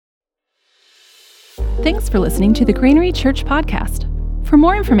Thanks for listening to the Grainery Church podcast. For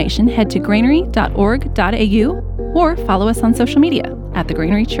more information, head to grainery.org.au or follow us on social media at the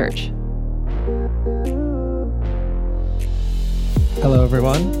Grainery Church. Hello,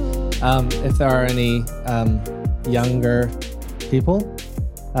 everyone. If there are any younger people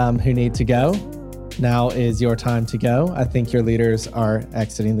who need to go, now is your time to go. I think your leaders are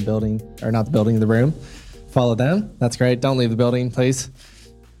exiting the building, or not the building, the room. Follow them. That's great. Don't leave the building, please.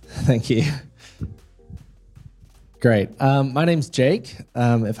 Thank you. Great. My name's Jake.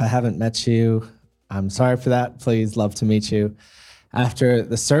 If I haven't met you, I'm sorry for that. Please, love to meet you after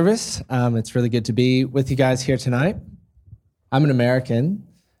the service. It's really good to be with you guys here tonight. I'm an American,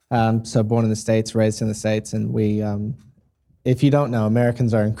 so born in the States, raised in the States, and we, if you don't know,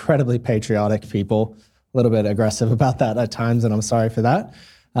 Americans are incredibly patriotic people, a little bit aggressive about that at times, and I'm sorry for that.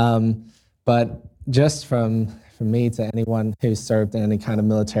 But just from me to anyone who's served in any kind of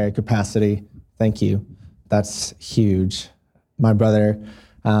military capacity, thank you. That's huge. My brother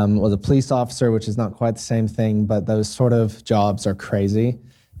was a police officer, which is not quite the same thing, but those sort of jobs are crazy,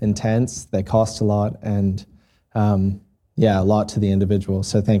 intense, they cost a lot, and a lot to the individual.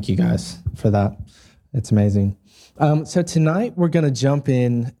 So thank you guys for that. It's amazing. So tonight we're going to jump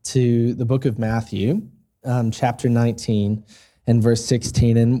into the book of Matthew, chapter 19 and verse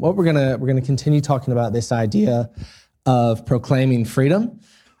 16. And what we're going to continue talking about this idea of proclaiming freedom.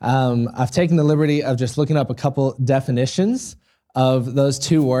 I've taken the liberty of just looking up a couple definitions of those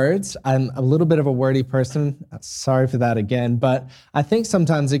two words. I'm a little bit of a wordy person. Sorry for that again, but I think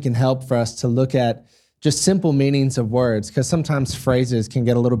sometimes it can help for us to look at just simple meanings of words, because sometimes phrases can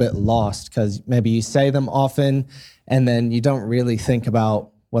get a little bit lost because maybe you say them often and then you don't really think about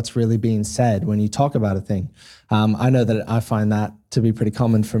what's really being said when you talk about a thing. I know that I find that to be pretty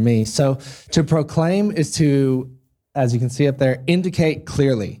common for me. So to proclaim is to, as you can see up there, indicate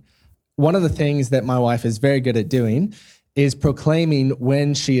clearly. One of the things that my wife is very good at doing is proclaiming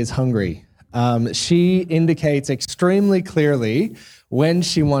when she is hungry. She indicates extremely clearly when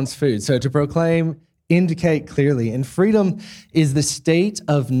she wants food. So to proclaim, indicate clearly. And freedom is the state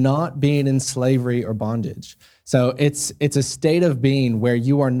of not being in slavery or bondage. So it's a state of being where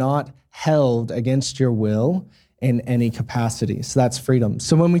you are not held against your will in any capacity. So that's freedom.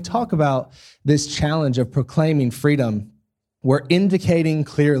 So when we talk about this challenge of proclaiming freedom, we're indicating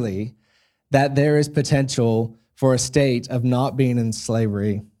clearly that there is potential for a state of not being in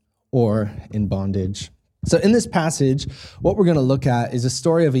slavery or in bondage. So in this passage, what we're going to look at is a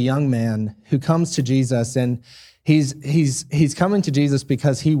story of a young man who comes to Jesus, and he's coming to Jesus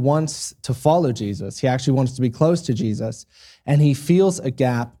because he wants to follow Jesus. He actually wants to be close to Jesus, and he feels a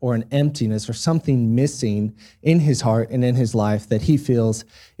gap or an emptiness or something missing in his heart and in his life that he feels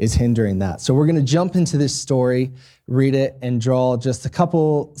is hindering that. So we're going to jump into this story, read it, and draw just a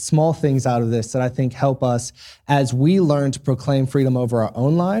couple small things out of this that I think help us as we learn to proclaim freedom over our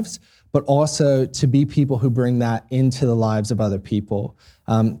own lives, but also to be people who bring that into the lives of other people,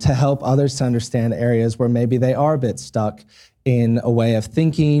 to help others to understand areas where maybe they are a bit stuck in a way of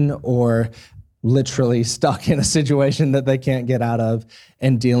thinking or literally stuck in a situation that they can't get out of,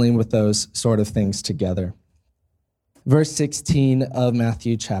 and dealing with those sort of things together. Verse 16 of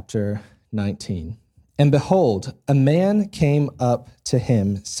Matthew chapter 19. And behold, a man came up to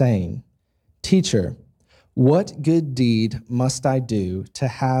him saying, "Teacher, what good deed must I do to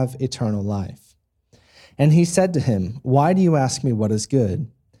have eternal life?" And he said to him, "Why do you ask me what is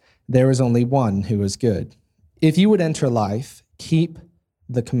good? There is only one who is good. If you would enter life, keep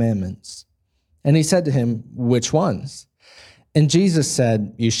the commandments." And he said to him, "Which ones?" And Jesus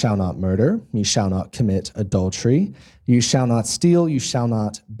said, "You shall not murder, you shall not commit adultery, you shall not steal, you shall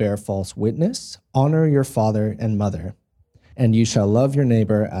not bear false witness, honor your father and mother, and you shall love your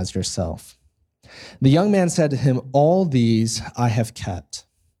neighbor as yourself." The young man said to him, "All these I have kept.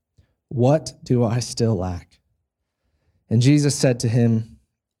 What do I still lack?" And Jesus said to him,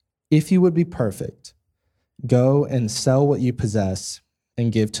 "If you would be perfect, go and sell what you possess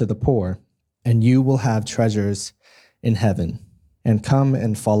and give to the poor, and you will have treasures in heaven, and come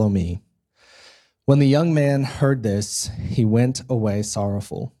and follow me." When the young man heard this, he went away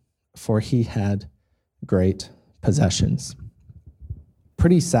sorrowful, for he had great possessions.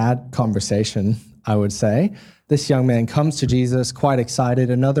 Pretty sad conversation, I would say. This young man comes to Jesus quite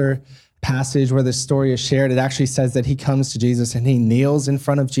excited. Another passage where this story is shared, it actually says that he comes to Jesus and he kneels in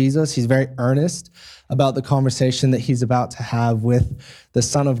front of Jesus. He's very earnest about the conversation that he's about to have with the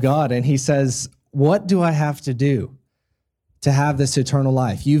Son of God. And he says, "What do I have to do to have this eternal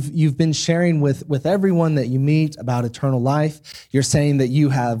life? You've been sharing with everyone that you meet about eternal life. You're saying that you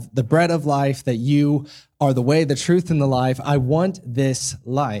have the bread of life, that you are the way, the truth, and the life. I want this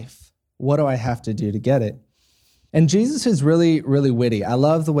life. What do I have to do to get it? And Jesus is really, really witty. I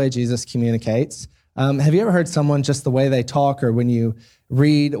love the way Jesus communicates. Have you ever heard someone, just the way they talk, or when you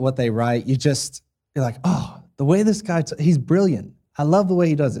read what they write, you're like, oh, the way this guy, he's brilliant. I love the way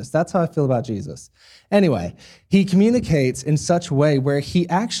he does this. That's how I feel about Jesus. Anyway, he communicates in such a way where he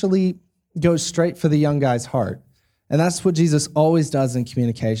actually goes straight for the young guy's heart. And that's what Jesus always does in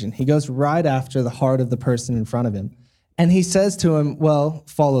communication. He goes right after the heart of the person in front of him. And he says to him, well,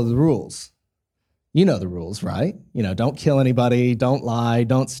 follow the rules. You know the rules, right? Don't kill anybody, don't lie,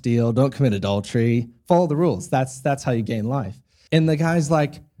 don't steal, don't commit adultery. Follow the rules. That's how you gain life. And the guy's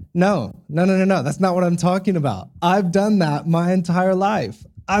like, no. That's not what I'm talking about. I've done that my entire life.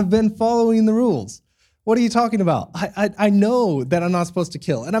 I've been following the rules. What are you talking about? I know that I'm not supposed to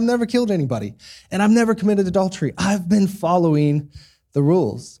kill, and I've never killed anybody, and I've never committed adultery. I've been following the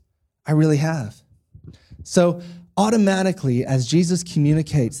rules. I really have. So automatically, as Jesus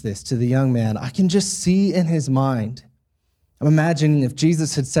communicates this to the young man, I can just see in his mind. I'm imagining if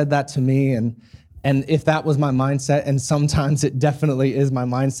Jesus had said that to me, and if that was my mindset, and sometimes it definitely is my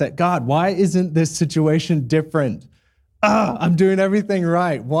mindset, God, why isn't this situation different? I'm doing everything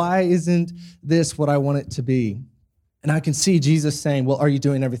right. Why isn't this what I want it to be? And I can see Jesus saying, well, are you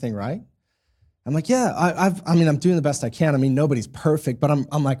doing everything right? I'm like, yeah, I'm doing the best I can. Nobody's perfect, but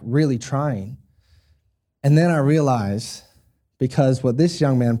I'm like really trying. And then I realize, because what this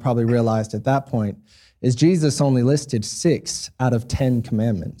young man probably realized at that point is Jesus only listed 6 out of 10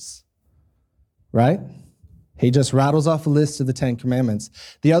 commandments, right? He just rattles off a list of the 10 commandments.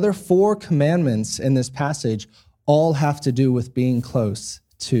 The other 4 commandments in this passage all have to do with being close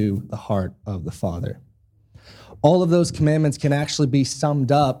to the heart of the Father. All of those commandments can actually be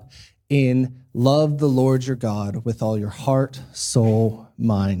summed up in love the Lord your God with all your heart, soul,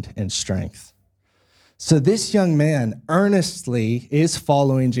 mind, and strength. So this young man earnestly is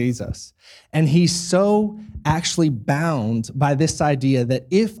following Jesus, and he's so actually bound by this idea that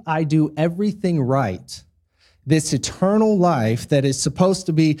if I do everything right, this eternal life that is supposed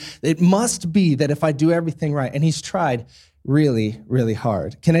to be, it must be that if I do everything right. And he's tried really, really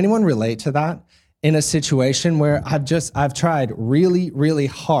hard. Can anyone relate to that in a situation where I've tried really, really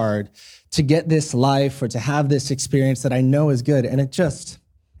hard to get this life or to have this experience that I know is good, and it just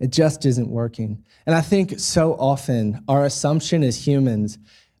isn't working. And I think so often our assumption as humans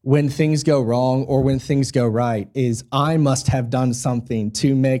when things go wrong or when things go right is I must have done something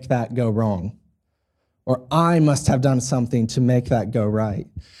to make that go wrong. Or I must have done something to make that go right.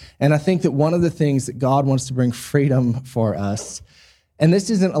 And I think that one of the things that God wants to bring freedom for us, and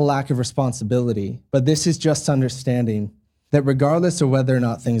this isn't a lack of responsibility, but this is just understanding that regardless of whether or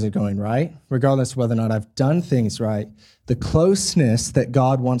not things are going right, regardless of whether or not I've done things right, the closeness that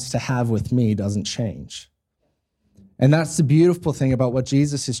God wants to have with me doesn't change. And that's the beautiful thing about what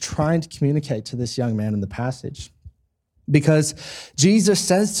Jesus is trying to communicate to this young man in the passage. Because Jesus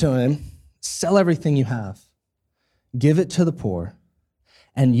says to him, sell everything you have, give it to the poor,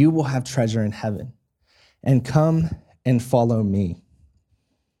 and you will have treasure in heaven. And come and follow me.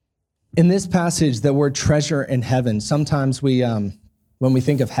 In this passage, the word treasure in heaven, sometimes when we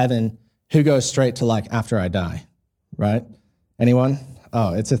think of heaven, who goes straight to like after I die, right? Anyone?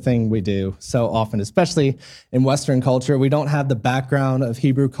 Oh, it's a thing we do so often, especially in Western culture. We don't have the background of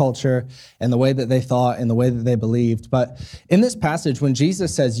Hebrew culture and the way that they thought and the way that they believed. But in this passage, when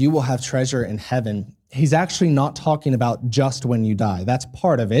Jesus says you will have treasure in heaven, he's actually not talking about just when you die. That's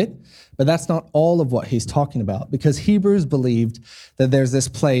part of it, but that's not all of what he's talking about, because Hebrews believed that there's this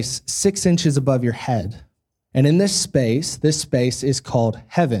place 6 inches above your head. And in this space is called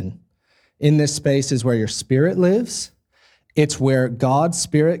heaven. In this space is where your spirit lives. It's where God's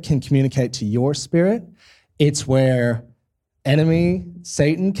spirit can communicate to your spirit. It's where enemy,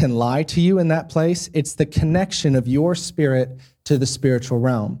 Satan, can lie to you in that place. It's the connection of your spirit to the spiritual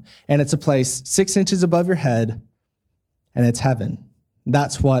realm. And it's a place 6 inches above your head, and it's heaven.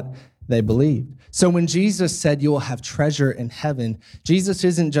 That's what they believed. So when Jesus said you will have treasure in heaven, Jesus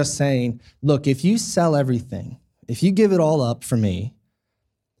isn't just saying, look, if you sell everything, if you give it all up for me,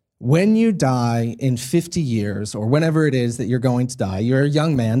 when you die in 50 years, or whenever it is that you're going to die, you're a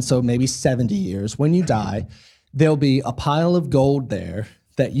young man, so maybe 70 years, when you die, there'll be a pile of gold there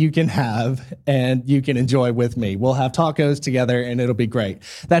that you can have and you can enjoy with me. We'll have tacos together and it'll be great.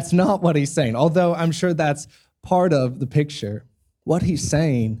 That's not what he's saying, although I'm sure that's part of the picture. What he's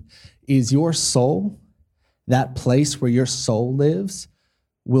saying is your soul, that place where your soul lives,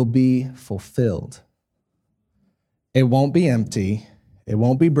 will be fulfilled. It won't be empty. It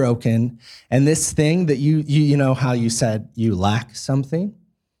won't be broken. And this thing that you know how you said you lack something,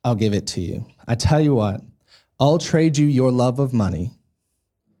 I'll give it to you. I tell you what, I'll trade you your love of money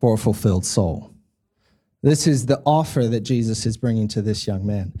for a fulfilled soul. This is the offer that Jesus is bringing to this young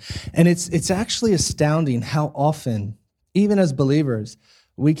man. And it's actually astounding how often, even as believers,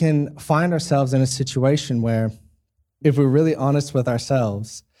 we can find ourselves in a situation where, if we're really honest with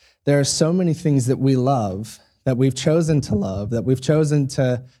ourselves, there are so many things that we love, that we've chosen to love, that we've chosen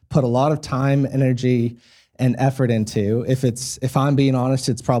to put a lot of time, energy, and effort into. If I'm being honest,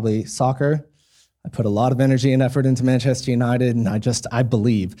 it's probably soccer. I put a lot of energy and effort into Manchester United, and I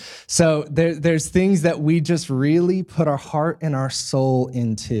believe. So there's things that we just really put our heart and our soul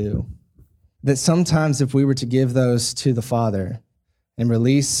into, that sometimes if we were to give those to the Father and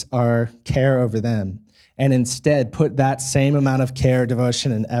release our care over them, and instead put that same amount of care,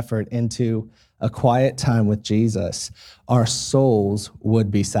 devotion, and effort into a quiet time with Jesus, our souls would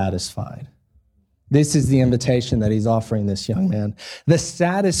be satisfied. This is the invitation that he's offering this young man. The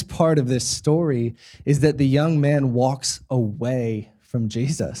saddest part of this story is that the young man walks away from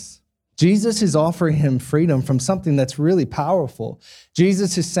Jesus. Jesus is offering him freedom from something that's really powerful.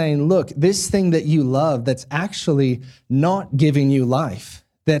 Jesus is saying, look, this thing that you love that's actually not giving you life,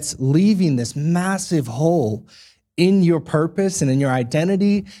 that's leaving this massive hole in your purpose and in your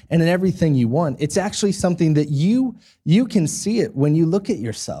identity and in everything you want, it's actually something that you can see it when you look at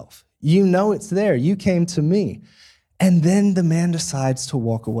yourself. You know it's there. You came to me. And then the man decides to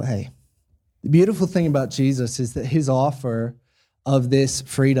walk away. The beautiful thing about Jesus is that his offer of this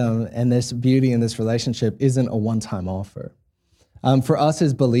freedom and this beauty and this relationship isn't a one-time offer. For us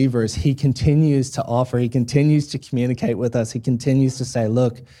as believers, he continues to offer. He continues to communicate with us. He continues to say,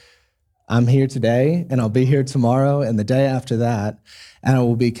 look, I'm here today, and I'll be here tomorrow and the day after that, and I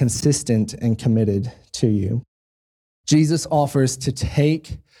will be consistent and committed to you. Jesus offers to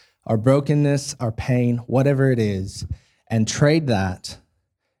take our brokenness, our pain, whatever it is, and trade that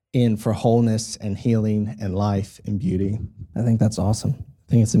in for wholeness and healing and life and beauty. I think that's awesome.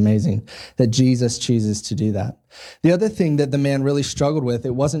 I think it's amazing that Jesus chooses to do that. The other thing that the man really struggled with,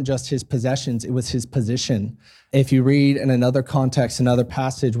 it wasn't just his possessions, it was his position. If you read in another context, another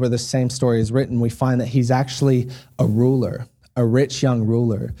passage where the same story is written, we find that he's actually a ruler, a rich young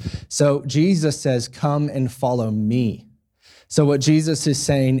ruler. So Jesus says, come and follow me. So what Jesus is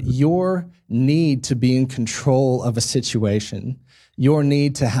saying, your need to be in control of a situation, your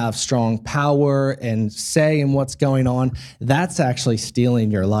need to have strong power and say in what's going on, that's actually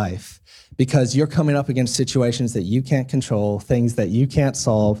stealing your life, because you're coming up against situations that you can't control, things that you can't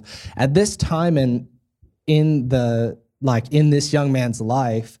solve. At this time in this young man's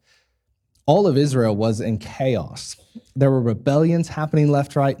life, all of Israel was in chaos. There were rebellions happening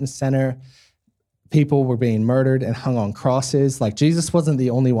left, right, and center. People were being murdered and hung on crosses. Like, Jesus wasn't the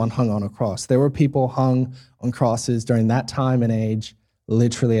only one hung on a cross. There were people hung on crosses during that time and age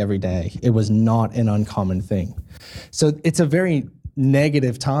literally every day. It was not an uncommon thing. So it's a very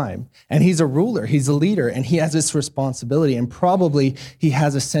negative time. And he's a ruler, he's a leader, and he has this responsibility. And probably he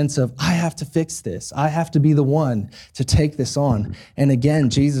has a sense of, I have to fix this. I have to be the one to take this on. And again,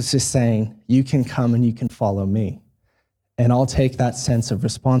 Jesus is saying, you can come and you can follow me. And I'll take that sense of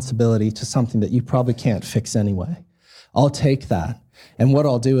responsibility to something that you probably can't fix anyway. I'll take that. And what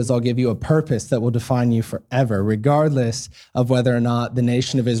I'll do is I'll give you a purpose that will define you forever, regardless of whether or not the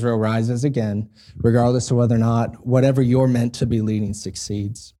nation of Israel rises again, regardless of whether or not whatever you're meant to be leading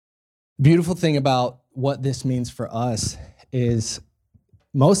succeeds. Beautiful thing about what this means for us is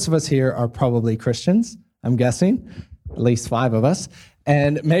most of us here are probably Christians, I'm guessing, at least 5 of us.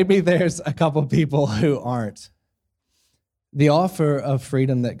 And maybe there's a couple people who aren't. The offer of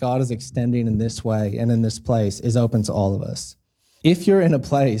freedom that God is extending in this way and in this place is open to all of us. If you're in a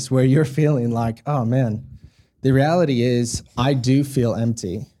place where you're feeling like, oh man, the reality is I do feel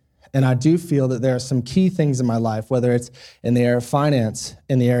empty, and I do feel that there are some key things in my life, whether it's in the area of finance,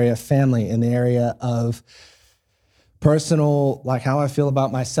 in the area of family, in the area of personal, like how I feel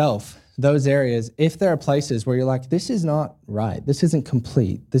about myself, those areas, if there are places where you're like, this is not right, this isn't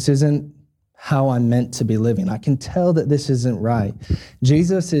complete, this isn't how I'm meant to be living, I can tell that this isn't right.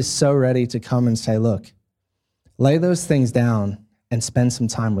 Jesus is so ready to come and say, look, lay those things down and spend some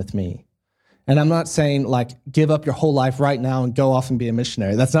time with me. And I'm not saying like give up your whole life right now and go off and be a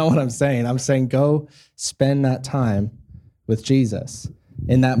missionary. That's not what I'm saying. I'm saying go spend that time with Jesus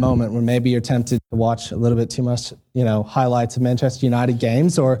in that moment when maybe you're tempted to watch a little bit too much, highlights of Manchester United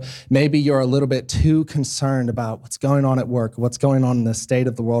games, or maybe you're a little bit too concerned about what's going on at work, what's going on in the state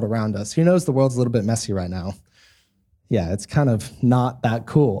of the world around us. Who knows, the world's a little bit messy right now. Yeah, it's kind of not that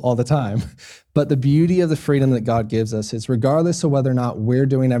cool all the time. But the beauty of the freedom that God gives us is regardless of whether or not we're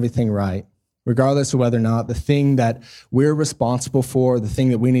doing everything right, regardless of whether or not the thing that we're responsible for, the thing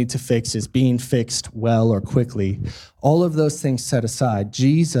that we need to fix is being fixed well or quickly, all of those things set aside,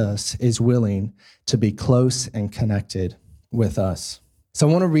 Jesus is willing to be close and connected with us. So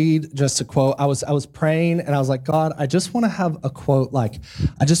I want to read just a quote. I was praying and I was like, God, I just want to have a quote,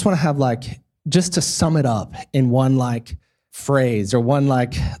 just to sum it up in one phrase or one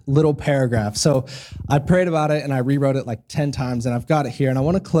little paragraph. So I prayed about it and I rewrote it 10 times and I've got it here. And I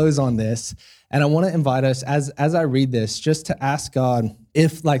want to close on this. And I want to invite us as I read this, just to ask God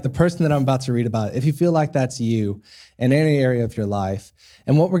if the person that I'm about to read about, if you feel like that's you in any area of your life.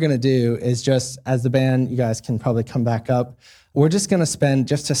 And what we're going to do is just, as the band, you guys can probably come back up. We're just going to spend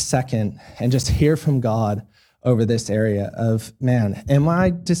just a second and just hear from God over this area of, man, am I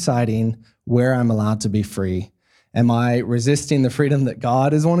deciding where I'm allowed to be free? Am I resisting the freedom that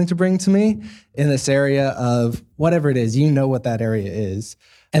God is wanting to bring to me in this area of whatever it is? You know what that area is.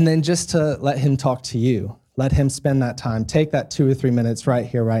 And then just to let him talk to you. Let him spend that time. Take that 2 or 3 minutes right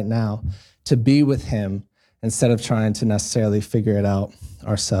here, right now, to be with him instead of trying to necessarily figure it out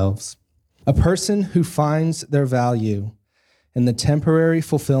ourselves. A person who finds their value in the temporary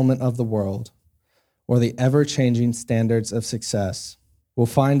fulfillment of the world or the ever-changing standards of success will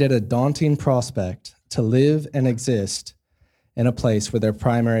find it a daunting prospect to live and exist in a place where their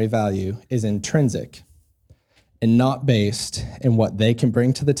primary value is intrinsic and not based in what they can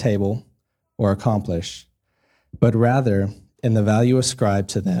bring to the table or accomplish, but rather in the value ascribed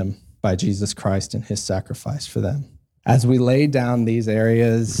to them by Jesus Christ and his sacrifice for them. As we lay down these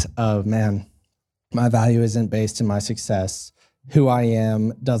areas of, man, my value isn't based in my success, who I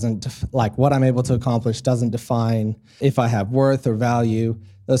am doesn't, what I'm able to accomplish doesn't define if I have worth or value,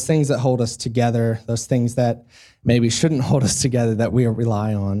 those things that hold us together, those things that maybe shouldn't hold us together that we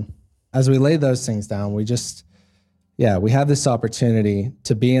rely on. As we lay those things down, we have this opportunity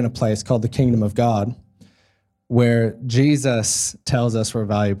to be in a place called the kingdom of God, where Jesus tells us we're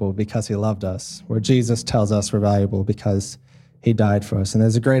valuable because he loved us, where Jesus tells us we're valuable because he died for us. And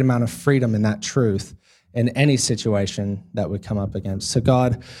there's a great amount of freedom in that truth in any situation that we come up against. So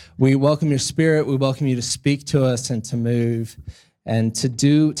God, we welcome your spirit. We welcome you to speak to us and to move and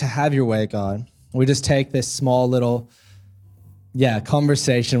to have your way, God. We just take this small little,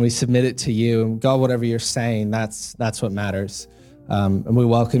 conversation. We submit it to you. And God, whatever you're saying, that's what matters. And we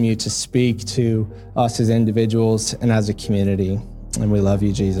welcome you to speak to us as individuals and as a community. And we love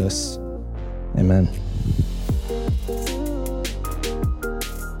you, Jesus. Amen.